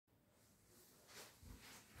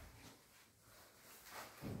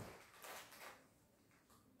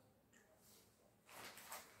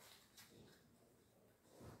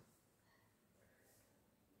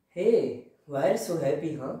Hey, why are you so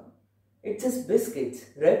happy, huh? It's just biscuits,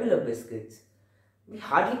 regular biscuits. We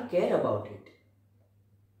hardly care about it.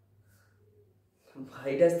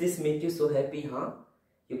 Why does this make you so happy, huh?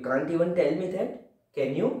 You can't even tell me that,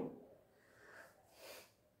 can you?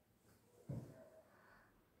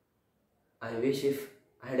 I wish if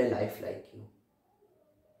I had a life like you.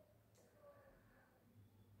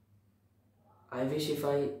 I wish if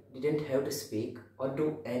I didn't have to speak or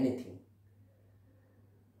do anything.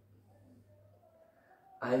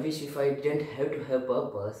 I wish if I didn't have to have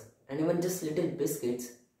purpose and even just little biscuits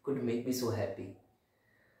could make me so happy.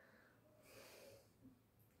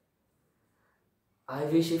 I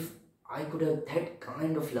wish if I could have that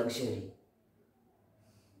kind of luxury.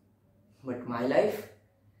 But my life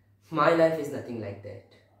is nothing like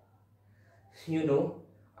that. You know,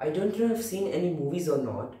 I don't know if I've seen any movies or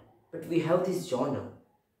not, but we have this genre.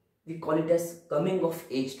 We call it as coming of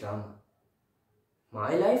age drama.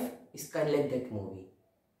 My life is kind of like that movie.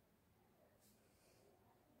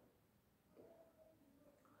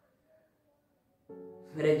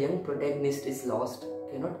 Where a young protagonist is lost,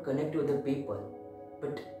 cannot connect with the people,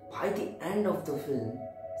 but by the end of the film,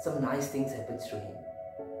 some nice things happens to him.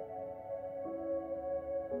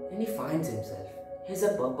 And he finds himself. He has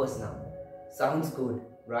a purpose now. Sounds good,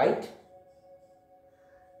 right?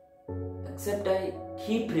 Except I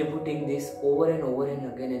keep rebooting this over and over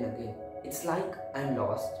and again. It's like I'm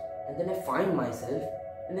lost, and then I find myself,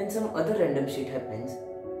 and then some other random shit happens,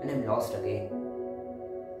 and I'm lost again.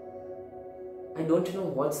 I don't know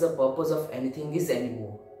what's the purpose of anything is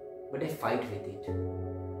anymore, but I fight with it.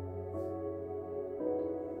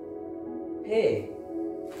 Hey!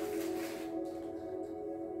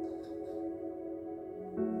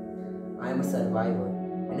 I am a survivor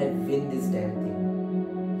and I win this damn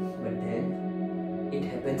thing. But then it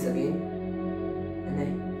happens again and I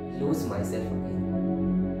lose myself again.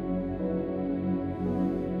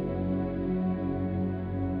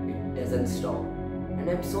 It doesn't stop and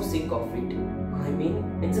I'm so sick of it. I mean,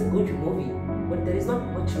 it's a good movie, but there is not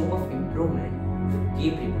much room of improvement if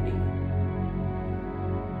you keep rebooting it.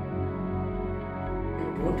 I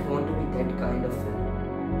don't want to be that kind of film.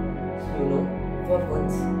 You know, for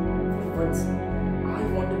once, I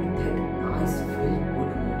want to be that nice, feel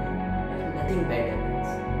good movie where nothing bad happens.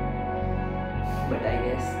 But I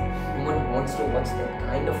guess no one wants to watch that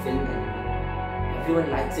kind of film anymore. Everyone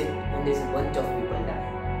likes it when there's a bunch of people die.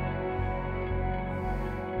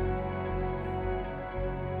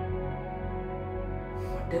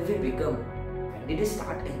 What have we become? When did we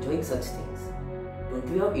start enjoying such things? Don't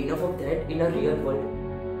we have enough of that in our real world?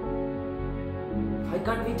 Why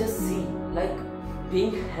can't we just see, like,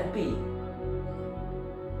 being happy?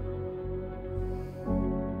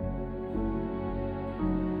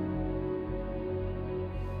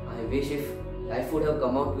 I wish if life would have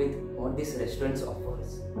come out with what these restaurants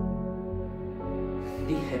offers.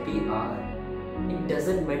 The happy hour. It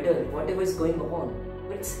doesn't matter whatever is going on,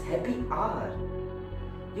 but it's happy hour.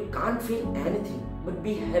 You can't feel anything but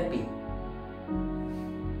be happy.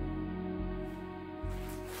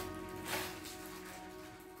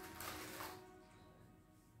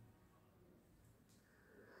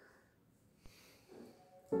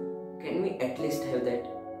 Can we at least have that?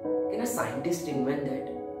 Can a scientist invent that?